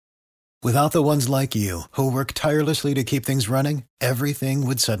Without the ones like you, who work tirelessly to keep things running, everything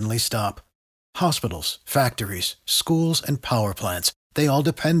would suddenly stop. Hospitals, factories, schools, and power plants, they all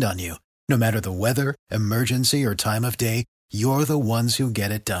depend on you. No matter the weather, emergency, or time of day, you're the ones who get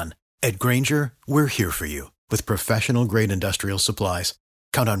it done. At Grainger, we're here for you with professional-grade industrial supplies.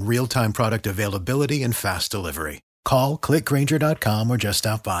 Count on real-time product availability and fast delivery. Call, click Grainger.com, or just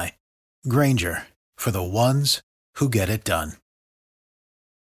stop by. Grainger, for the ones who get it done.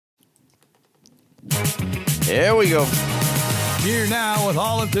 Here we go. Here now with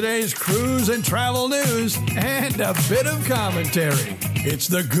all of today's cruise and travel news and a bit of commentary. It's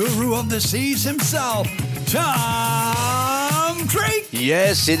the guru of the seas himself, Tom Drake.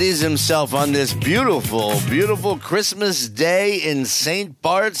 Yes, it is himself on this beautiful, beautiful Christmas day in St.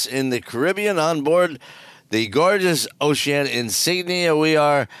 Bart's in the Caribbean on board the gorgeous Ocean Insignia. We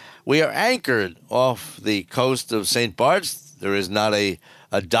are anchored off the coast of St. Bart's. There is not a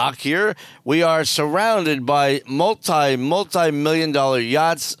dock here. We are surrounded by multi-million-dollar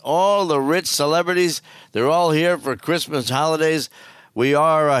yachts. All the rich celebrities, they're all here for Christmas holidays. We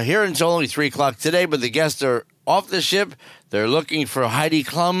are here until only 3 o'clock today, but the guests are off the ship. They're looking for Heidi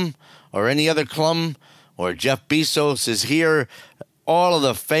Klum or any other Klum, or Jeff Bezos is here. All of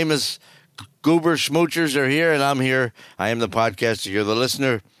the famous goober schmoochers are here, and I'm here. I am the podcaster, you're the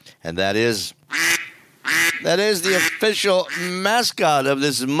listener, and that is the official mascot of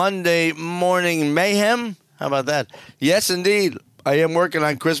this Monday morning mayhem. How about that? Yes, indeed. I am working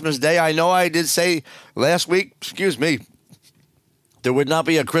on Christmas Day. I know I did say last week, there would not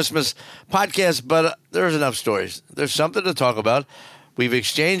be a Christmas podcast, but there's enough stories. There's something to talk about. We've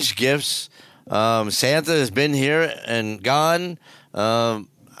exchanged gifts. Santa has been here and gone. I'm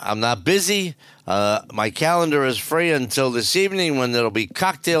not busy. My calendar is free until this evening when there'll be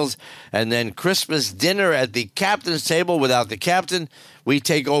cocktails and then Christmas dinner at the captain's table without the captain. We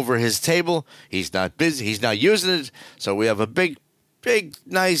take over his table. He's not busy. He's not using it. So we have a big,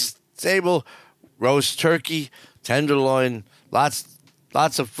 nice table, roast turkey, tenderloin, lots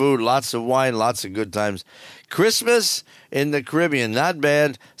of food, lots of wine, lots of good times. Christmas in the Caribbean, not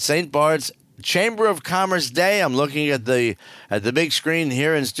bad. St. Bart's Chamber of Commerce Day. I'm looking at the big screen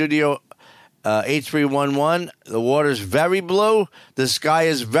here in studio 8311. The water's very blue. The sky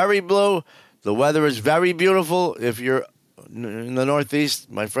is very blue. The weather is very beautiful. If you're in the Northeast,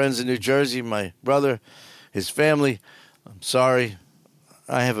 my friends in New Jersey, my brother, his family, I'm sorry.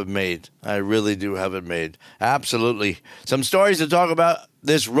 I have it made. I really do have it made. Absolutely. Some stories to talk about.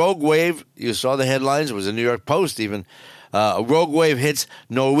 This rogue wave, you saw the headlines. It was a New York Post even. A rogue wave hits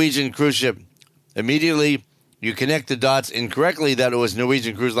Norwegian cruise ship. Immediately, you connect the dots incorrectly that it was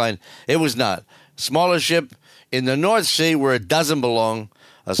Norwegian Cruise Line. It was not. Smaller ship in the North Sea where it doesn't belong.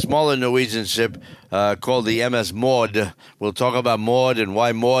 A smaller Norwegian ship called the MS Maud. We'll talk about Maud and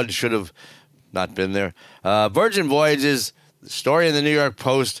why Maud should have not been there. Virgin Voyages, story in the New York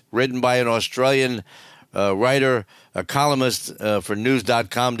Post, written by an Australian writer, a columnist for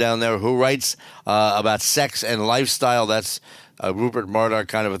news.com down there who writes about sex and lifestyle. That's Rupert Murdoch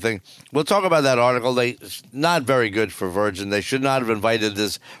kind of a thing. We'll talk about that article. It's not very good for Virgin. They should not have invited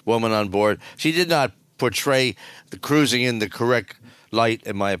this woman on board. She did not portray the cruising in the correct light,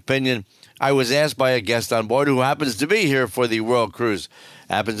 in my opinion. I was asked by a guest on board who happens to be here for the World Cruise,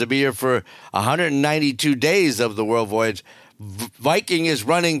 happens to be here for 192 days of the World Voyage. Viking is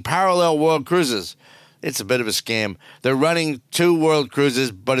running parallel world cruises. It's a bit of a scam. They're running 2 world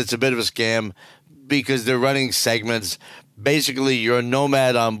cruises, but it's a bit of a scam because they're running segments. Basically, you're a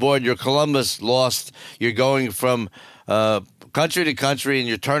nomad on board. You're Columbus lost. You're going from country to country, and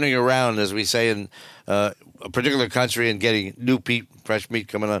you're turning around, as we say, in a particular country and getting new fresh meat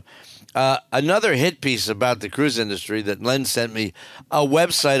coming on. Another hit piece about the cruise industry that Len sent me, a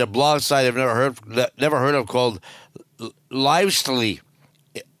website, a blog site I've never heard of called Livestyl.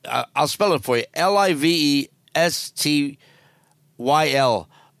 I'll spell it for you. Livestyl.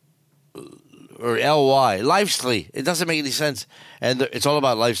 Or Ly, Livestyl. It doesn't make any sense. And it's all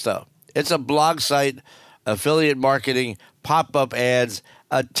about lifestyle. It's a blog site, affiliate marketing, pop-up ads,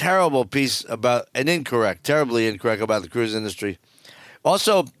 a terrible piece about, terribly incorrect about the cruise industry.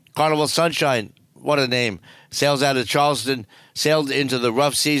 Also, Carnival Sunshine, what a name. Sails out of Charleston, sailed into the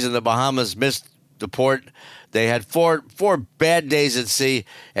rough seas in the Bahamas, missed the port. They had four bad days at sea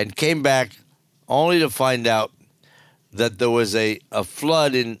and came back only to find out that there was a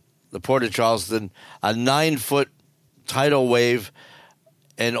flood in the port of Charleston, a 9-foot tidal wave,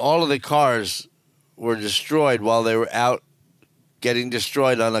 and all of the cars were destroyed while they were out getting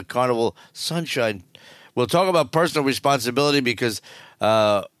destroyed on a Carnival Sunshine. We'll talk about personal responsibility because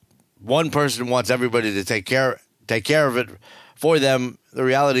one person wants everybody to take care of it for them. The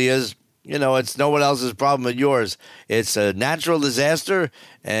reality is it's no one else's problem but yours. It's a natural disaster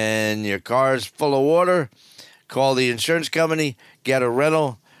and your car's full of water. Call the insurance company, get a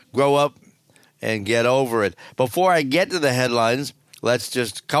rental, grow up, and get over it. Before I get to the headlines, let's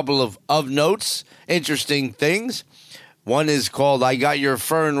just a couple of notes, interesting things. One is called I Got Your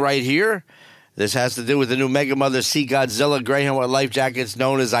Fern Right Here. This has to do with the new Mega Mother Sea Godzilla Greyhound with life jackets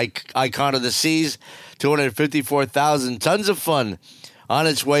known as Icon of the Seas. 254,000 tons of fun. On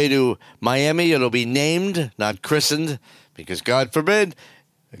its way to Miami, it'll be named, not christened, because God forbid.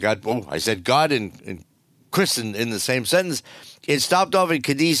 I said God and christened in the same sentence. It stopped off in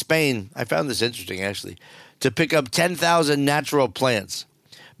Cadiz, Spain. I found this interesting, actually, to pick up 10,000 natural plants.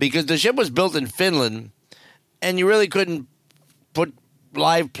 Because the ship was built in Finland, and you really couldn't put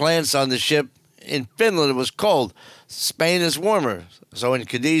live plants on the ship. In Finland, it was cold. Spain is warmer. So in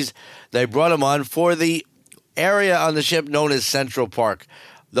Cadiz, they brought them on for the area on the ship known as Central Park.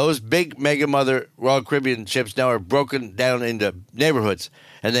 Those big Mega Mother Royal Caribbean ships now are broken down into neighborhoods.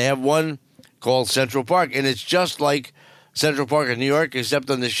 And they have one called Central Park. And it's just like Central Park in New York, except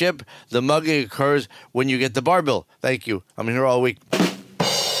on the ship, the mugging occurs when you get the bar bill. Thank you. I'm here all week.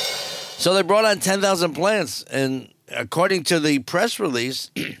 So they brought on 10,000 plants. And according to the press release,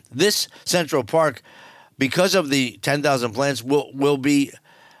 this Central Park, because of the 10,000 plants, will be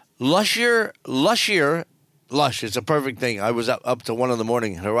lush. It's a perfect thing. I was up to 1 a.m.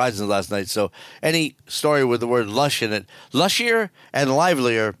 at Horizons last night, so any story with the word lush in it, lushier and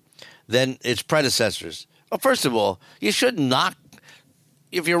livelier than its predecessors. Well, first of all, you should knock,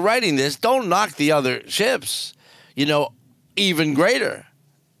 if you're writing this, don't knock the other ships. Even greater,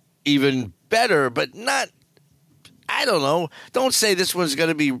 even better, but not, I don't know. Don't say this one's going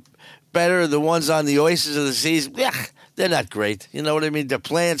to be better. The ones on the Oasis of the Seas, they're not great. You know what I mean? They're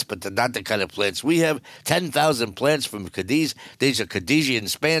plants, but they're not the kind of plants. We have 10,000 plants from Cadiz. These are Cadizian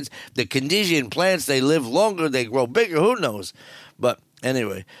plants. The Cadizian plants, they live longer, they grow bigger. Who knows? But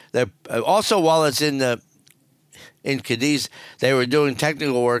anyway, they're also, while it's in Cadiz, they were doing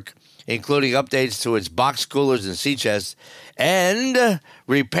technical work, including updates to its box coolers and sea chests, and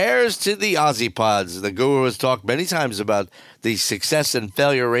repairs to the Ozzypods. The guru has talked many times about the success and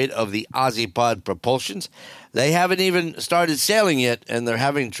failure rate of the Ozzypod propulsions. They haven't even started sailing yet, and they're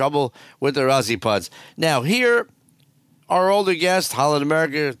having trouble with their Ozzypods. Now, here, our older guest, Holland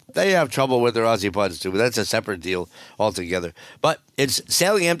America, they have trouble with their Ozzypods too, but that's a separate deal altogether. But it's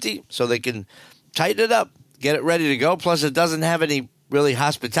sailing empty, so they can tighten it up, get it ready to go. Plus, it doesn't have any really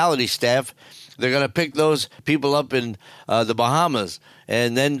hospitality staff. They're going to pick those people up in the Bahamas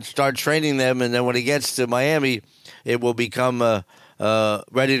and then start training them. And then when it gets to Miami, it will become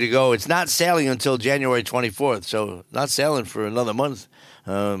ready to go. It's not sailing until January 24th, so not sailing for another month.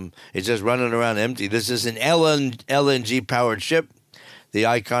 It's just running around empty. This is an LNG-powered ship, the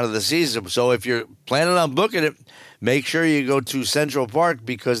Icon of the Seas. So if you're planning on booking it, make sure you go to Central Park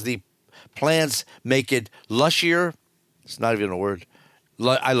because the plants make it lushier. It's not even a word.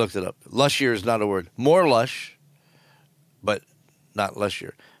 I looked it up. Lushier is not a word. More lush, but not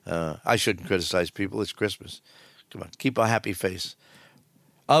lushier. I shouldn't criticize people. It's Christmas. Come on, keep a happy face.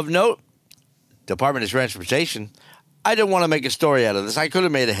 Of note, Department of Transportation, I didn't want to make a story out of this. I could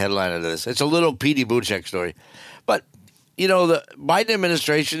have made a headline out of this. It's a little Petey Butchek story. But, the Biden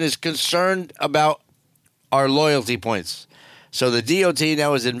administration is concerned about our loyalty points. So the DOT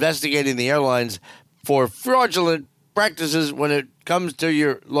now is investigating the airlines for fraudulent practices when it comes to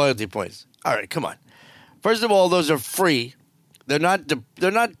your loyalty points. All right, come on. First of all, those are free. They're not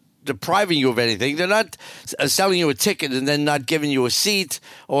depriving you of anything. They're not selling you a ticket and then not giving you a seat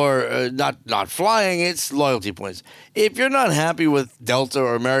or not flying. It's loyalty points. If you're not happy with Delta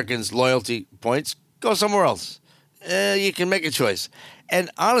or American's loyalty points, go somewhere else. You can make a choice. And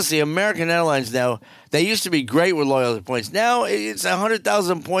honestly, American Airlines now, they used to be great with loyalty points. Now it's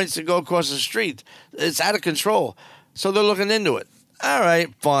 100,000 points to go across the street. It's out of control. So they're looking into it. All right,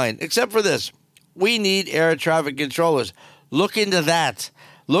 fine. Except for this. We need air traffic controllers. Look into that.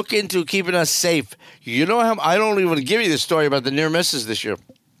 Look into keeping us safe. You know how I don't even give you the story about the near misses this year.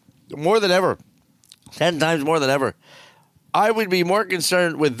 More than ever. 10 times more than ever. I would be more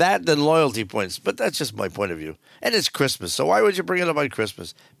concerned with that than loyalty points. But that's just my point of view. And it's Christmas, so why would you bring it up on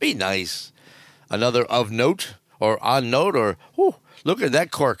Christmas? Be nice. Another of note or on note or, look at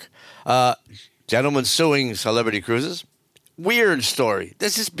that cork. Gentlemen suing Celebrity Cruises. Weird story.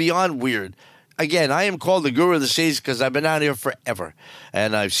 This is beyond weird. Again, I am called the guru of the seas because I've been out here forever.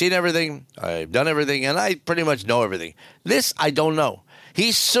 And I've seen everything, I've done everything, and I pretty much know everything. This, I don't know.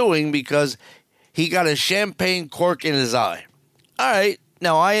 He's suing because he got a champagne cork in his eye. All right.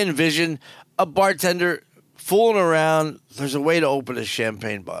 Now, I envision a bartender fooling around, there's a way to open a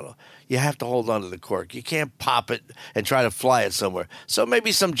champagne bottle. You have to hold on to the cork. You can't pop it and try to fly it somewhere. So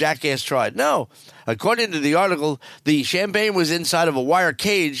maybe some jackass tried. No. According to the article, the champagne was inside of a wire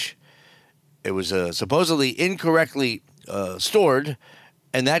cage. It was supposedly incorrectly stored,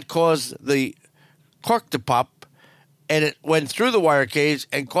 and that caused the cork to pop, and it went through the wire cage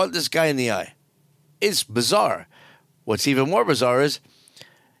and caught this guy in the eye. It's bizarre. What's even more bizarre is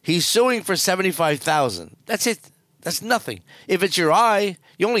he's suing for $75,000. That's it. That's nothing. If it's your eye,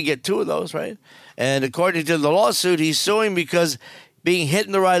 you only get 2 of those, right? And according to the lawsuit, he's suing because being hit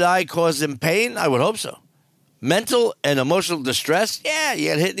in the right eye caused him pain. I would hope so. Mental and emotional distress. Yeah, you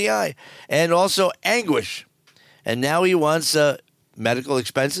got hit in the eye. And also anguish. And now he wants medical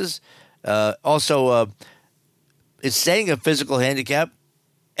expenses. It's saying a physical handicap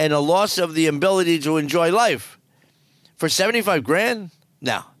and a loss of the ability to enjoy life. For $75,000?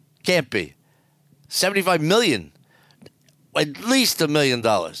 No, can't be. $75 million. At least $1 million.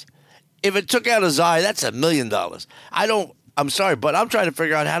 If it took out his eye, that's $1 million. I'm sorry, but I'm trying to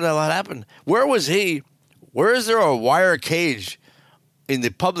figure out how that happened. Where was he? Where is there a wire cage in the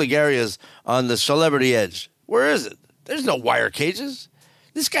public areas on the Celebrity Edge? Where is it? There's no wire cages.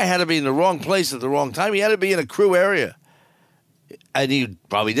 This guy had to be in the wrong place at the wrong time. He had to be in a crew area. And he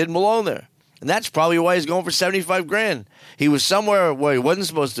probably didn't belong there. And that's probably why he's going for $75,000. He was somewhere where he wasn't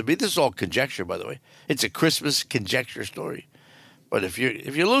supposed to be. This is all conjecture, by the way. It's a Christmas conjecture story. But if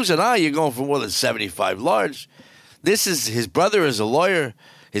you lose an eye, you're going for more than 75 large. This is his brother is a lawyer.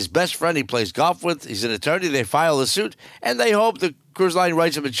 His best friend he plays golf with. He's an attorney. They file a suit, and they hope the cruise line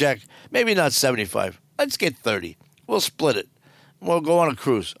writes him a check. Maybe not 75. Let's get 30. We'll split it. We'll go on a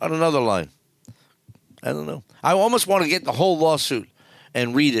cruise on another line. I don't know. I almost want to get the whole lawsuit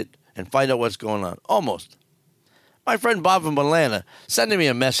and read it and find out what's going on. Almost. My friend Bob from Atlanta sending me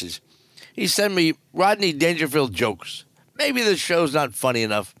a message. He sent me Rodney Dangerfield jokes. Maybe the show's not funny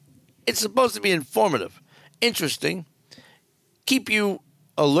enough. It's supposed to be informative, interesting, keep you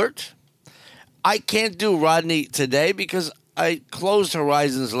alert. I can't do Rodney today because I closed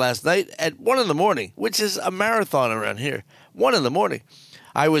Horizons last night at 1 a.m, which is a marathon around here. 1 a.m.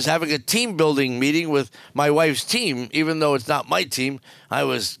 I was having a team building meeting with my wife's team, even though it's not my team. I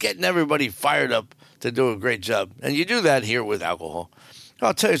was getting everybody fired up to do a great job. And you do that here with alcohol.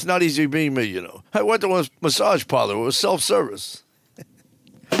 I'll tell you, it's not easy being me, you know. I went to a massage parlor. It was self-service.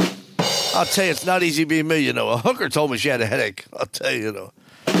 I'll tell you, it's not easy being me, you know. A hooker told me she had a headache. I'll tell you, you know.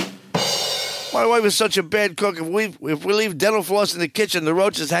 My wife is such a bad cook. If we leave dental floss in the kitchen, the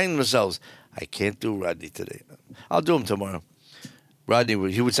roaches hang themselves. I can't do Rodney today. I'll do him tomorrow.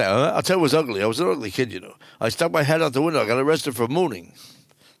 Rodney, he would say, I'll tell you it was ugly. I was an ugly kid, you know. I stuck my head out the window. I got arrested for mooning.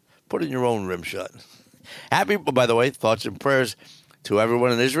 Put in your own rim shot. Happy, by the way, thoughts and prayers to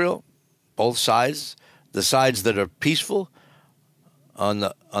everyone in Israel, both sides, the sides that are peaceful on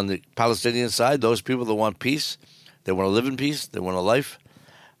the Palestinian side, those people that want peace, they want to live in peace, they want a life.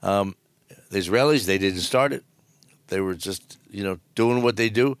 The Israelis, they didn't start it. They were just, doing what they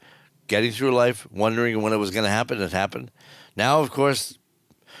do, getting through life, wondering when it was going to happen. It happened. Now, of course,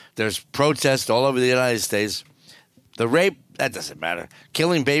 there's protests all over the United States. The rape, that doesn't matter.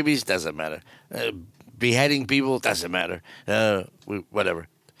 Killing babies, doesn't matter. Beheading people, doesn't matter. Whatever.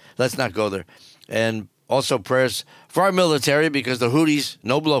 Let's not go there. And also prayers for our military because the Houthis,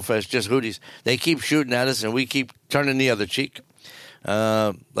 no blowfish, just Houthis, they keep shooting at us and we keep turning the other cheek.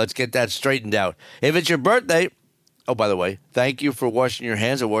 Let's get that straightened out. If it's your birthday, oh, by the way, thank you for washing your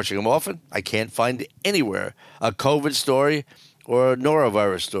hands and washing them often. I can't find anywhere a COVID story or a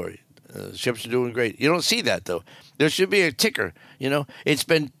norovirus story. Ships are doing great. You don't see that, though. There should be a ticker, It's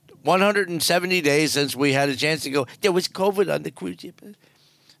been 170 days since we had a chance to go, there was COVID on the cruise ship.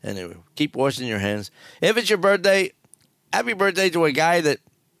 Anyway, keep washing your hands. If it's your birthday, happy birthday to a guy that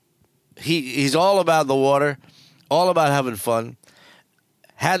he's all about the water, all about having fun,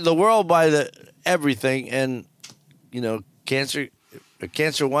 had the world by everything, and, cancer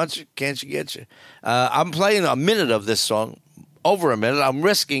wants you, cancer gets you. I'm playing a minute of this song, over a minute. I'm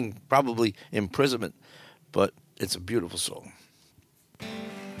risking probably imprisonment, but it's a beautiful song.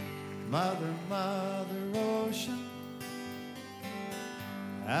 Mother, Mother Ocean,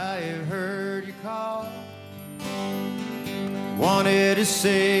 I have heard you call. Wanted to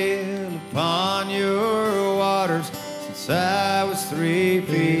sail upon your waters since I was 3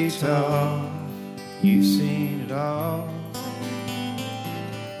 feet tall. You've seen it all.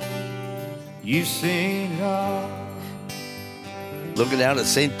 You've seen it all. Looking down at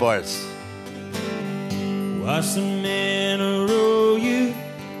St. Bart's. Watch the men row you,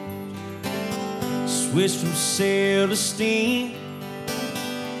 switch from sail to steam.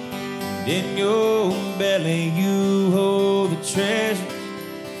 In your belly you hold the treasures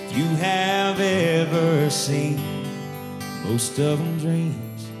you have ever seen. Most of them dreams.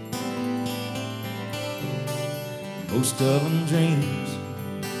 Most of them dreams.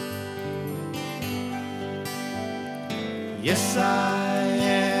 Yes, I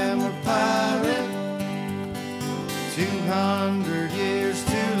am a pirate, 200 years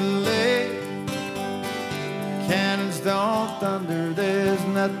too late. Cannons don't thunder, there's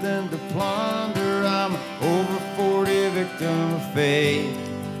nothing to plunder. I'm over 40, victim of fate,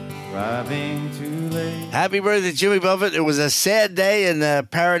 arriving too late. Happy birthday, Jimmy Buffett. It was a sad day in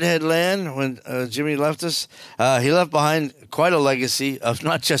Parrot Head Land when Jimmy left us. He left behind quite a legacy of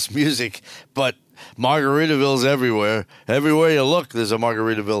not just music, but Margaritaville's everywhere. Everywhere you look, there's a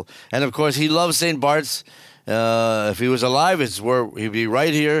Margaritaville. And, of course, he loves St. Bart's. If he was alive, it's where he'd be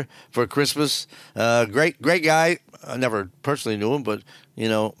right here for Christmas. Great guy. I never personally knew him, but, you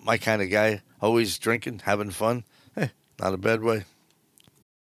know, my kind of guy. Always drinking, having fun. Not a bad way.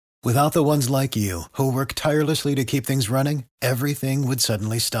 Without the ones like you, who work tirelessly to keep things running, everything would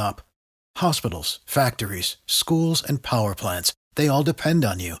suddenly stop. Hospitals, factories, schools, and power plants, they all depend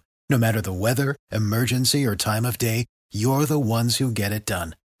on you. No matter the weather, emergency, or time of day, you're the ones who get it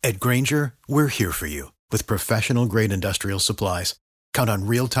done. At Grainger, we're here for you with professional-grade industrial supplies. Count on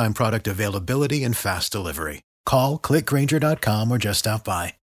real-time product availability and fast delivery. Call, clickgrainger.com, or just stop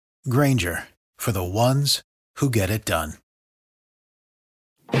by. Grainger, for the ones who get it done.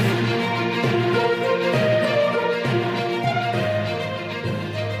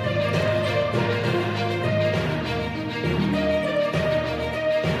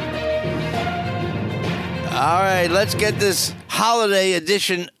 All right, let's get this holiday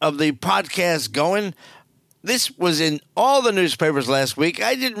edition of the podcast going. This was in all the newspapers last week.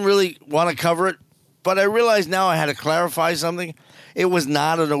 I didn't really want to cover it, but I realized now I had to clarify something. It was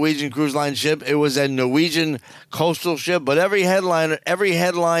not a Norwegian cruise line ship. It was a Norwegian coastal ship, but every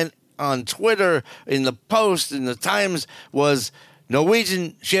headline on Twitter, in the Post, in the Times, was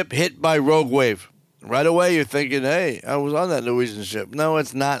Norwegian ship hit by rogue wave. Right away you're thinking, hey, I was on that Norwegian ship. No,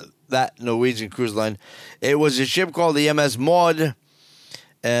 it's not that Norwegian cruise line. It was a ship called the MS Maud,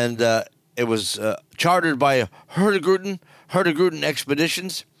 and it was chartered by Hurtigruten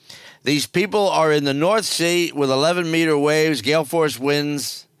Expeditions. These people are in the North Sea with 11-meter waves, gale force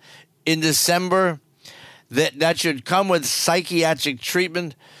winds in December. That should come with psychiatric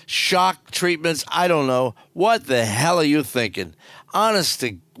treatment, shock treatments. I don't know. What the hell are you thinking?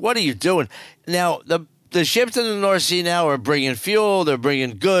 Honestly, what are you doing? Now, the ships in the North Sea now are bringing fuel, they're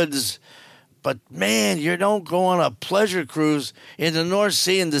bringing goods. But, man, you don't go on a pleasure cruise in the North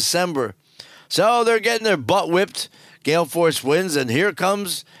Sea in December. So they're getting their butt whipped, gale force winds, and here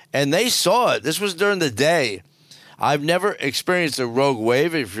comes, and they saw it. This was during the day. I've never experienced a rogue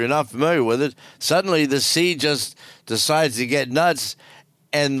wave. If you're not familiar with it, suddenly the sea just decides to get nuts,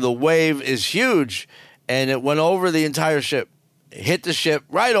 and the wave is huge, and it went over the entire ship. It hit the ship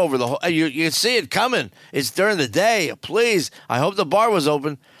right over the whole. You see it coming. It's during the day. Please, I hope the bar was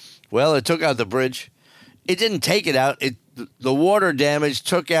open. Well, it took out the bridge. It didn't take it out. The water damage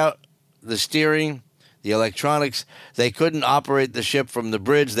took out the steering, the electronics. They couldn't operate the ship from the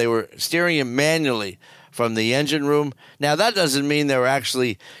bridge. They were steering it manually from the engine room. Now, that doesn't mean they were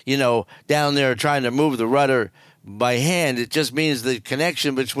actually, down there trying to move the rudder by hand. It just means the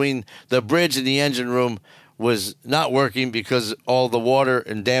connection between the bridge and the engine room was not working because all the water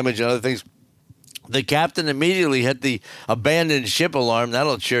and damage and other things. The captain immediately hit the abandoned ship alarm.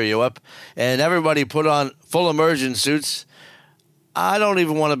 That'll cheer you up. And everybody put on full immersion suits. I don't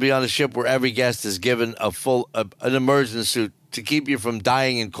even want to be on a ship where every guest is given an immersion suit to keep you from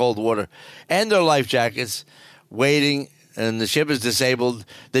dying in cold water. And their life jackets, waiting, and the ship is disabled.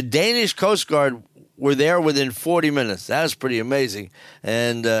 The Danish Coast Guard were there within 40 minutes. That was pretty amazing.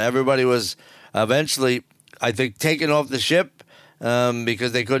 And everybody was eventually, I think, taken off the ship.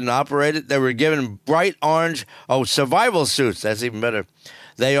 Because they couldn't operate it. They were given bright orange, survival suits. That's even better.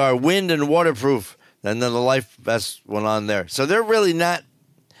 They are wind and waterproof. And then the life vest went on there. So they're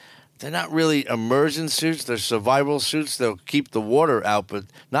not really immersion suits. They're survival suits. They'll keep the water out, but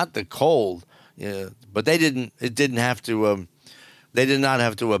not the cold. Yeah. But they did not have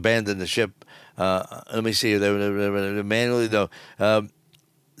to abandon the ship. Let me see. They were manually, though.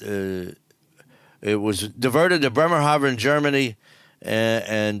 It was diverted to Bremerhaven, Germany,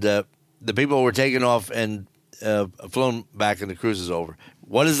 and the people were taken off and flown back, and the cruise is over.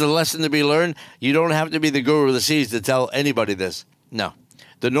 What is the lesson to be learned? You don't have to be the guru of the seas to tell anybody this. No.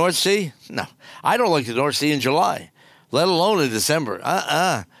 The North Sea? No. I don't like the North Sea in July, let alone in December.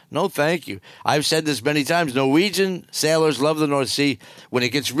 No, thank you. I've said this many times. Norwegian sailors love the North Sea when it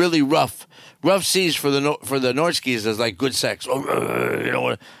gets really rough. Rough seas for the Norskies is like good sex.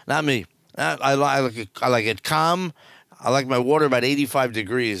 Not me. I like it calm. I like my water about 85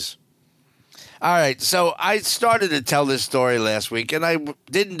 degrees. All right, so I started to tell this story last week, and I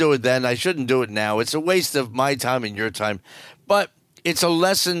didn't do it then. I shouldn't do it now. It's a waste of my time and your time. But it's a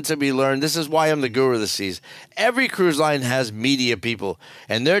lesson to be learned. This is why I'm the guru of the seas. Every cruise line has media people,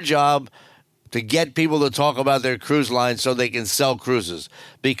 and their job to get people to talk about their cruise line so they can sell cruises.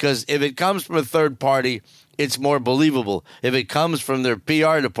 Because if it comes from a third party, it's more believable. If it comes from their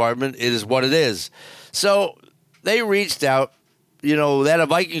PR department, it is what it is. So they reached out. They had a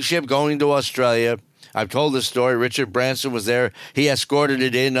Viking ship going to Australia. I've told this story. Richard Branson was there. He escorted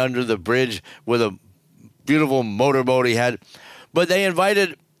it in under the bridge with a beautiful motorboat he had. But they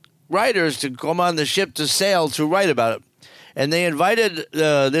invited writers to come on the ship to sail to write about it. And they invited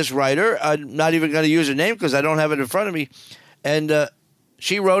this writer. I'm not even going to use her name because I don't have it in front of me. And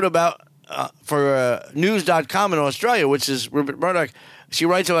she wrote about, for news.com in Australia, which is Rupert Murdoch, she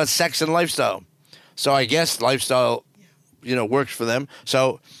writes about sex and lifestyle. So I guess lifestyle, works for them.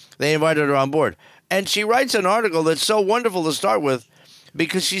 So they invited her on board. And she writes an article that's so wonderful to start with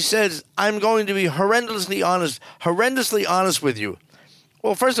because she says, I'm going to be horrendously honest with you.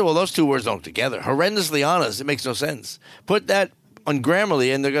 Well, first of all, those two words don't go together. Horrendously honest, it makes no sense. Put that on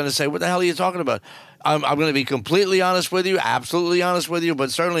Grammarly, and they're going to say, what the hell are you talking about? I'm going to be completely honest with you, absolutely honest with you, but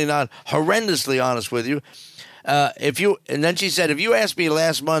certainly not horrendously honest with you. And then she said, if you asked me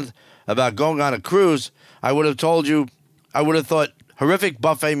last month about going on a cruise, I would have thought horrific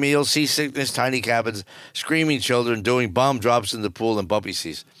buffet meals, seasickness, tiny cabins, screaming children, doing bomb drops in the pool, and bumpy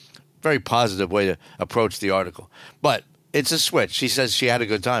seas. Very positive way to approach the article. But it's a switch. She says she had a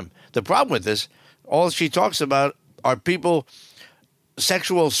good time. The problem with this, all she talks about are people,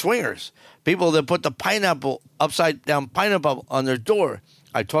 sexual swingers, people that put the upside down pineapple on their door.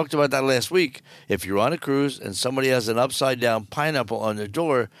 I talked about that last week. If you're on a cruise and somebody has an upside down pineapple on their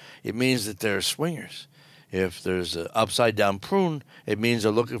door, it means that they're swingers. If there's an upside down prune, it means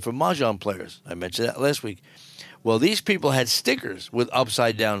they're looking for mahjong players. I mentioned that last week. Well, these people had stickers with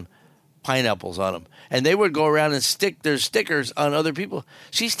upside down pineapples on them, and they would go around and stick their stickers on other people.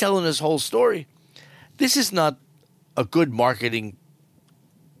 She's telling this whole story. This is not a good marketing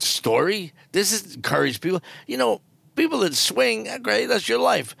story. This is encourage people. People that swing, great, that's your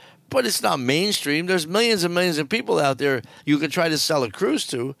life. But it's not mainstream. There's millions and millions of people out there you could try to sell a cruise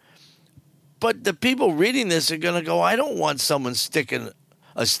to. But the people reading this are going to go, I don't want someone sticking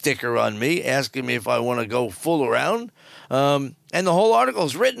a sticker on me, asking me if I want to go fool around. And the whole article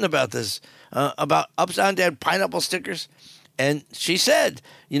is written about this, about upside down pineapple stickers. And she said,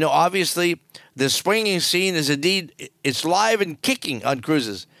 obviously the swinging scene is indeed, it's live and kicking on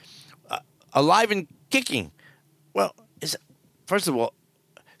cruises. Alive and kicking. Well, first of all,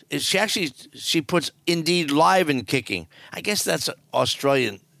 she puts indeed live and kicking. I guess that's an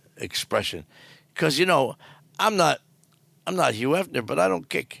Australian expression. Because, I'm not Hugh Hefner, but I don't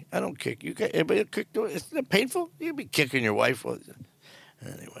kick. You can, anybody kick? Isn't it painful? You'd be kicking your wife. Well,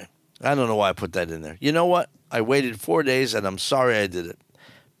 anyway, I don't know why I put that in there. You know what? I waited 4 days, and I'm sorry I did it.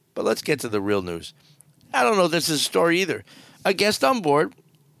 But let's get to the real news. I don't know if this is a story either. A guest on board,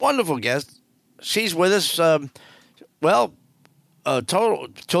 wonderful guest. She's with us,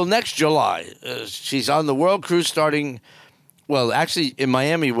 till next July. She's on the World Cruise starting, actually in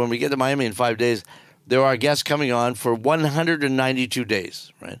Miami. When we get to Miami in 5 days, there are guests coming on for 192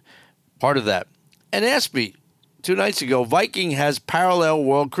 days, right? Part of that. And asked me 2 nights ago, Viking has parallel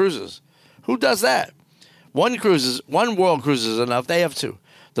world cruises. Who does that? One world cruise is enough. They have 2.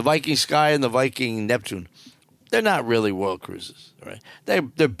 The Viking Sky and the Viking Neptune. They're not really world cruises, right?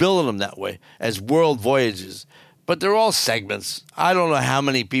 They're billing them that way as world voyages. But they're all segments. I don't know how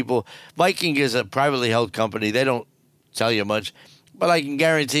many people. Viking is a privately held company. They don't tell you much. But I can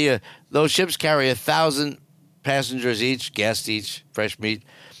guarantee you, those ships carry 1,000 passengers each, guests each, fresh meat.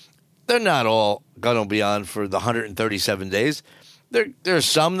 They're not all going to be on for the 137 days. There's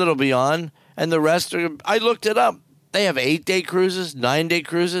some that'll be on, and the rest are, I looked it up. They have 8-day cruises, 9-day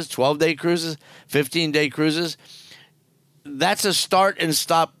cruises, 12-day cruises, 15-day cruises. That's a start and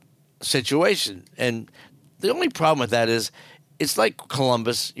stop situation. And the only problem with that is it's like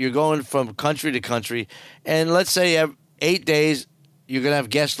Columbus. You're going from country to country, and let's say you have 8 days, you're going to have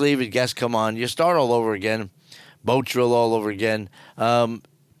guests leave and guests come on. You start all over again, boat drill all over again.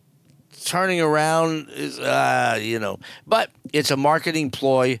 Turning around is, but it's a marketing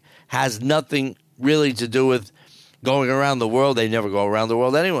ploy, has nothing really to do with going around the world. They never go around the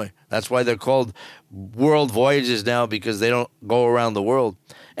world anyway. That's why they're called World Voyages now, because they don't go around the world.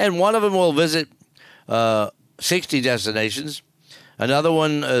 And one of them will visit 60 destinations. Another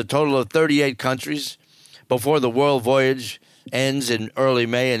one, a total of 38 countries before the world voyage ends in early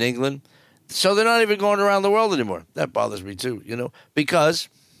May in England. So they're not even going around the world anymore. That bothers me too, because...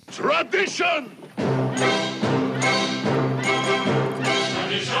 Tradition!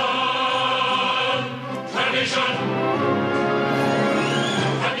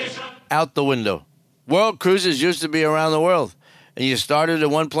 Out the window. World cruises used to be around the world, and you started in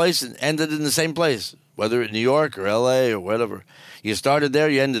one place and ended in the same place, whether in New York or L.A. or whatever. You started there,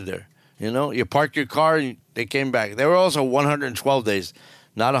 you ended there. You parked your car and they came back. They were also 112 days,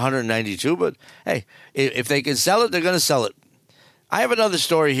 not 192, but hey, if they can sell it, they're going to sell it. I have another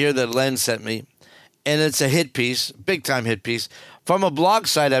story here that Len sent me, and it's a hit piece, big-time hit piece, from a blog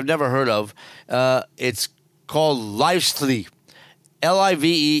site I've never heard of. It's called Livestly.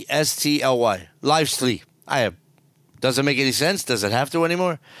 Livestly. Livestly. Doesn't make any sense. Does it have to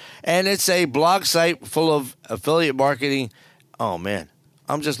anymore? And it's a blog site full of affiliate marketing. Oh, man.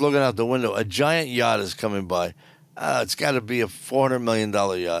 I'm just looking out the window. A giant yacht is coming by. It's got to be a $400 million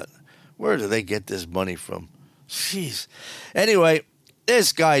yacht. Where do they get this money from? Jeez. Anyway,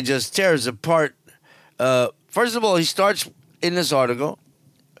 this guy just tears apart. First of all, he starts in this article.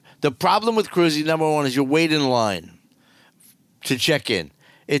 The problem with cruising, number one, is you wait in line to check in.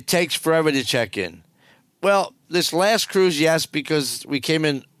 It takes forever to check in. Well, this last cruise, yes, because we came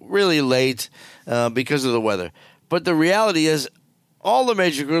in really late because of the weather. But the reality is all the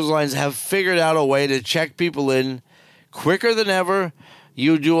major cruise lines have figured out a way to check people in quicker than ever.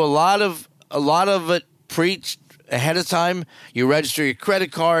 You do a lot of it ahead of time. You register your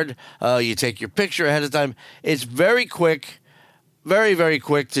credit card. You take your picture ahead of time. It's very quick, very, very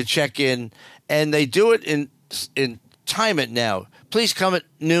quick to check in. And they do it in time it now. Please come at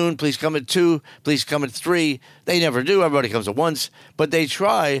noon. Please come at 2. Please come at 3. They never do. Everybody comes at once. But they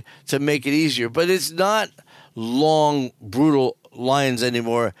try to make it easier. But it's not long, brutal lines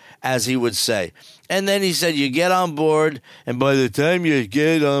anymore, as he would say. And then he said, you get on board, and by the time you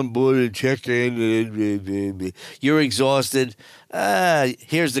get on board and check in, you're exhausted.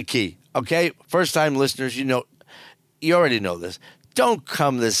 Here's the key, okay? First-time listeners, you already know this. Don't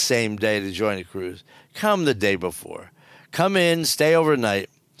come the same day to join a cruise. Come the day before. Come in, stay overnight.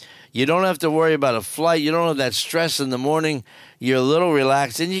 You don't have to worry about a flight. You don't have that stress in the morning. You're a little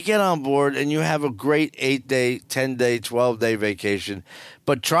relaxed, and you get on board, and you have a great 8-day, 10-day, 12-day vacation.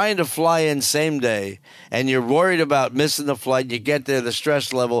 But trying to fly in same day, and you're worried about missing the flight, you get there, the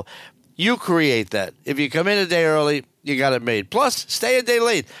stress level, you create that. If you come in a day early, you got it made. Plus, stay a day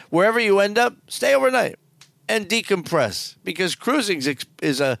late. Wherever you end up, stay overnight and decompress, because cruising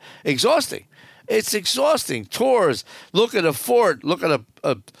is exhausting. It's exhausting. Tours. Look at a fort. Look at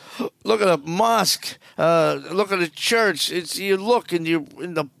a mosque. Look at a church. You look and you're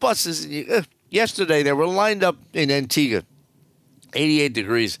in the buses. And yesterday they were lined up in Antigua, 88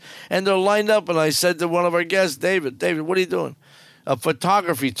 degrees, and they're lined up. And I said to one of our guests, David, what are you doing? A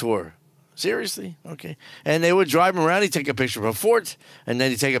photography tour. Seriously? Okay. And they would drive him around. He'd take a picture of a fort, and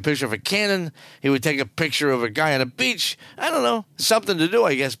then he'd take a picture of a cannon. He would take a picture of a guy on a beach. I don't know. Something to do,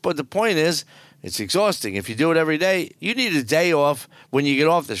 I guess. But the point is, it's exhausting. If you do it every day, you need a day off when you get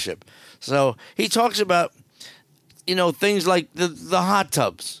off the ship. So he talks about, things like the hot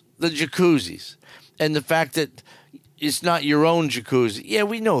tubs, the jacuzzis, and the fact that it's not your own jacuzzi. Yeah,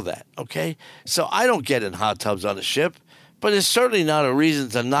 we know that, okay? So I don't get in hot tubs on a ship, but it's certainly not a reason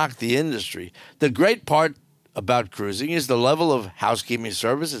to knock the industry. The great part about cruising is the level of housekeeping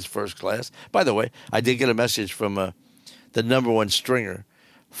service. It's first class. By the way, I did get a message from the number one stringer.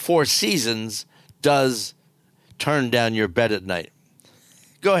 Four Seasons does turn down your bed at night.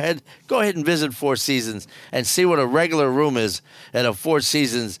 Go ahead and visit Four Seasons and see what a regular room is at a Four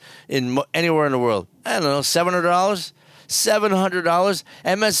Seasons anywhere in the world. I don't know, $700? $700.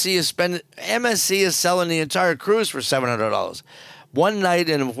 MSC is selling the entire cruise for $700. One night,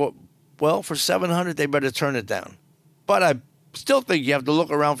 and for $700, they better turn it down. But I still think you have to look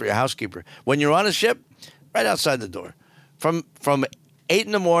around for your housekeeper. When you're on a ship, right outside the door. From 8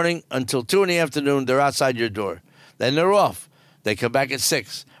 in the morning until 2 in the afternoon, they're outside your door. Then they're off. They come back at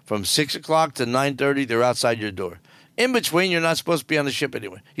 6. From 6 o'clock to 9:30, they're outside your door. In between, you're not supposed to be on the ship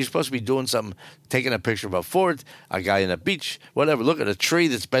anyway. You're supposed to be doing something, taking a picture of a fort, a guy in a beach, whatever. Look at a tree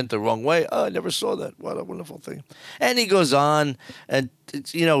that's bent the wrong way. Oh, I never saw that. What a wonderful thing. And he goes on, and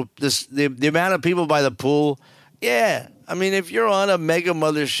the amount of people by the pool. Yeah, I mean, if you're on a mega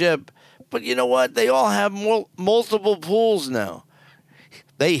mothership, but you know what? They all have multiple pools now.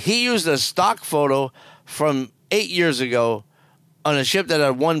 He used a stock photo from 8 years ago on a ship that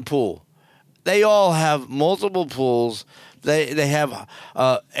had one pool. They all have multiple pools. They have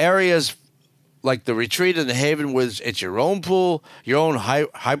areas like the retreat and the haven, where it's your own pool, your own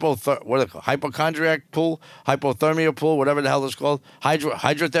hypochondriac pool, hypothermia pool, whatever the hell it's called,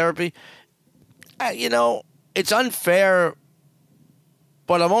 hydrotherapy. It's unfair,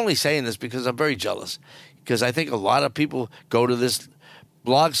 but I'm only saying this because I'm very jealous, because I think a lot of people go to this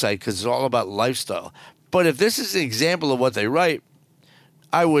blog site because it's all about lifestyle. But if this is an example of what they write,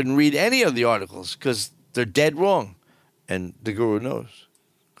 I wouldn't read any of the articles because they're dead wrong. And the guru knows,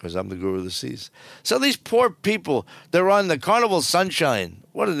 because I'm the guru of the seas. So these poor people, they're on the Carnival Sunshine.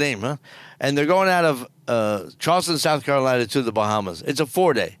 What a name, huh? And they're going out of Charleston, South Carolina to the Bahamas. It's a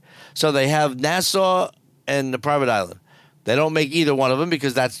 4-day. So they have Nassau and the private island. They don't make either one of them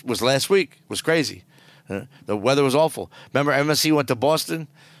because that was last week. It was crazy. The weather was awful. Remember, MSC went to Boston?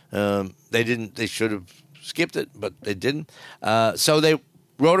 They didn't. They should have skipped it, but they didn't. So they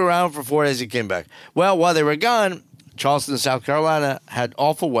rode around for 4 days and came back. Well, while they were gone, Charleston, South Carolina had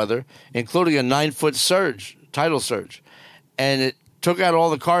awful weather, including a 9-foot surge, tidal surge. And it took out all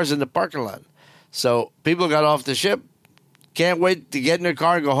the cars in the parking lot. So people got off the ship, can't wait to get in their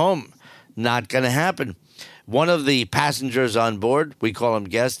car and go home. Not going to happen. One of the passengers on board, we call him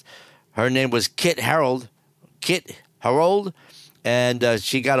guest, her name was Kit Harold, and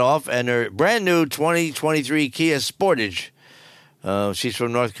she got off, and her brand new 2023 Kia Sportage. She's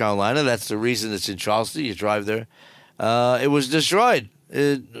from North Carolina. That's the reason it's in Charleston. You drive there. It was destroyed.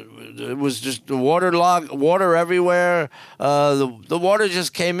 It was just water everywhere. The water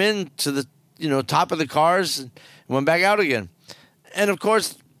just came in to the top of the cars and went back out again. And of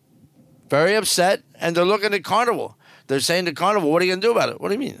course, very upset. And they're looking at Carnival. They're saying to Carnival, "What are you going to do about it?" What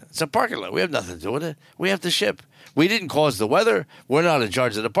do you mean? It's a parking lot. We have nothing to do with it. We have the ship. We didn't cause the weather. We're not in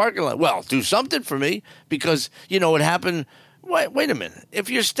charge of the parking lot. Well, do something for me, because it happened. Wait a minute.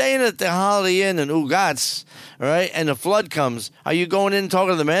 If you're staying at the Holiday Inn in Ugats, all right, and the flood comes, are you going in and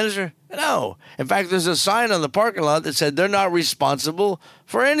talking to the manager? No. In fact, there's a sign on the parking lot that said they're not responsible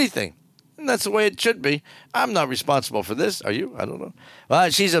for anything. And that's the way it should be. I'm not responsible for this. Are you? I don't know. Well,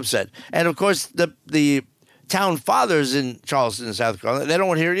 she's upset. And, of course, the town fathers in Charleston, South Carolina, they don't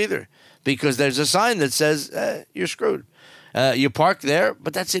want to hear it either, because there's a sign that says you're screwed. You park there,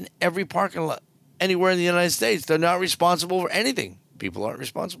 but that's in every parking lot anywhere in the United States. They're not responsible for anything. People aren't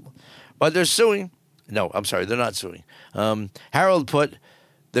responsible. But they're suing. No, I'm sorry, they're not suing. Harold put,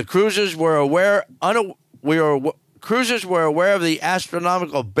 the cruisers were aware of the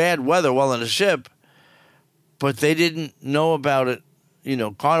astronomical bad weather while on the ship, but they didn't know about it.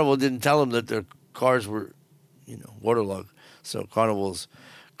 Carnival didn't tell them that their cars were, waterlogged. So Carnival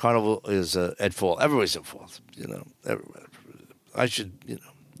is at fault. Everybody's at fault.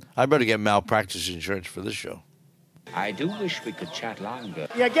 I better get malpractice insurance for this show. I do wish we could chat longer.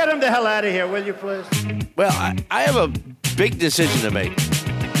 Yeah, get him the hell out of here, will you, please? Well, I have a big decision to make.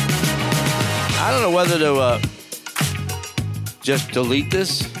 I don't know whether to just delete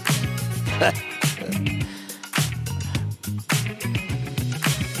this.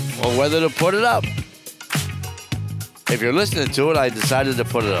 Or whether to put it up. If you're listening to it, I decided to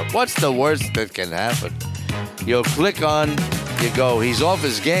put it up. What's the worst that can happen? You'll click on, you go, he's off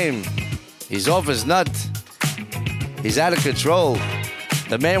his game. He's off his nut. He's out of control.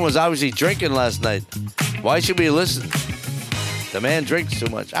 The man was obviously drinking last night. Why should we listen? The man drinks too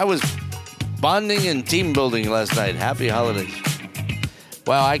much. I was bonding and team building last night. Happy holidays.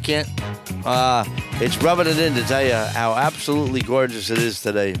 Well, I can't. It's rubbing it in to tell you how absolutely gorgeous it is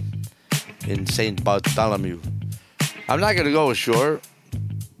today in St. Bartholomew. I'm not going to go ashore.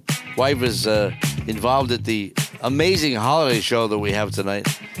 Wife is involved at the amazing holiday show that we have tonight.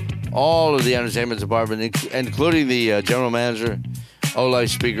 All of the entertainment department, including the general manager, O-Life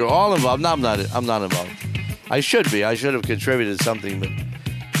speaker, all involved. No, I'm not involved. I should be. I should have contributed something, but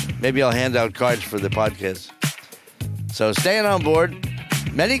maybe I'll hand out cards for the podcast. So staying on board.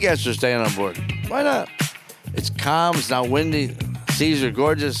 Many guests are staying on board. Why not? It's calm. It's not windy. Seas are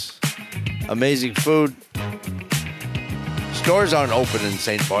gorgeous. Amazing food. Stores aren't open in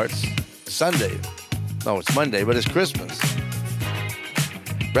St. Bart's. It's Sunday. No, it's Monday, but it's Christmas.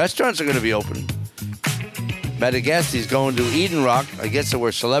 Restaurants are going to be open. Met a guest. He's going to Eden Rock. I guess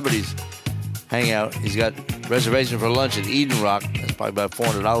where celebrities hang out. He's got reservation for lunch at Eden Rock. That's probably about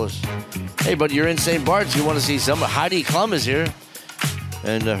 $400. Hey, but you're in St. Bart's. You want to see someone. Heidi Klum is here.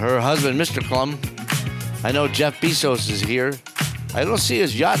 And her husband, Mr. Klum. I know Jeff Bezos is here. I don't see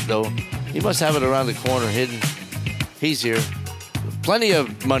his yacht, though. He must have it around the corner hidden. He's here. Plenty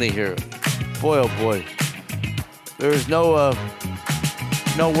of money here. Boy, oh boy. There is no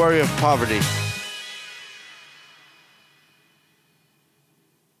worry of poverty.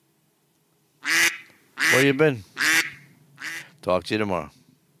 Where you been? Talk to you tomorrow.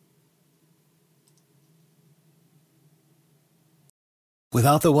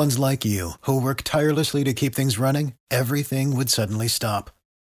 Without the ones like you, who work tirelessly to keep things running, everything would suddenly stop.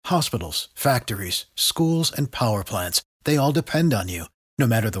 Hospitals, factories, schools, and power plants, they all depend on you. No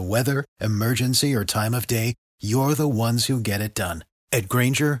matter the weather, emergency, or time of day, you're the ones who get it done. At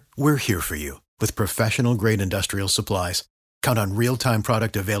Grainger, we're here for you with professional-grade industrial supplies. Count on real-time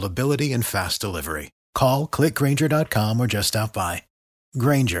product availability and fast delivery. Call, click Grainger.com, or just stop by.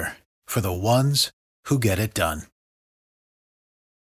 Grainger, for the ones who get it done.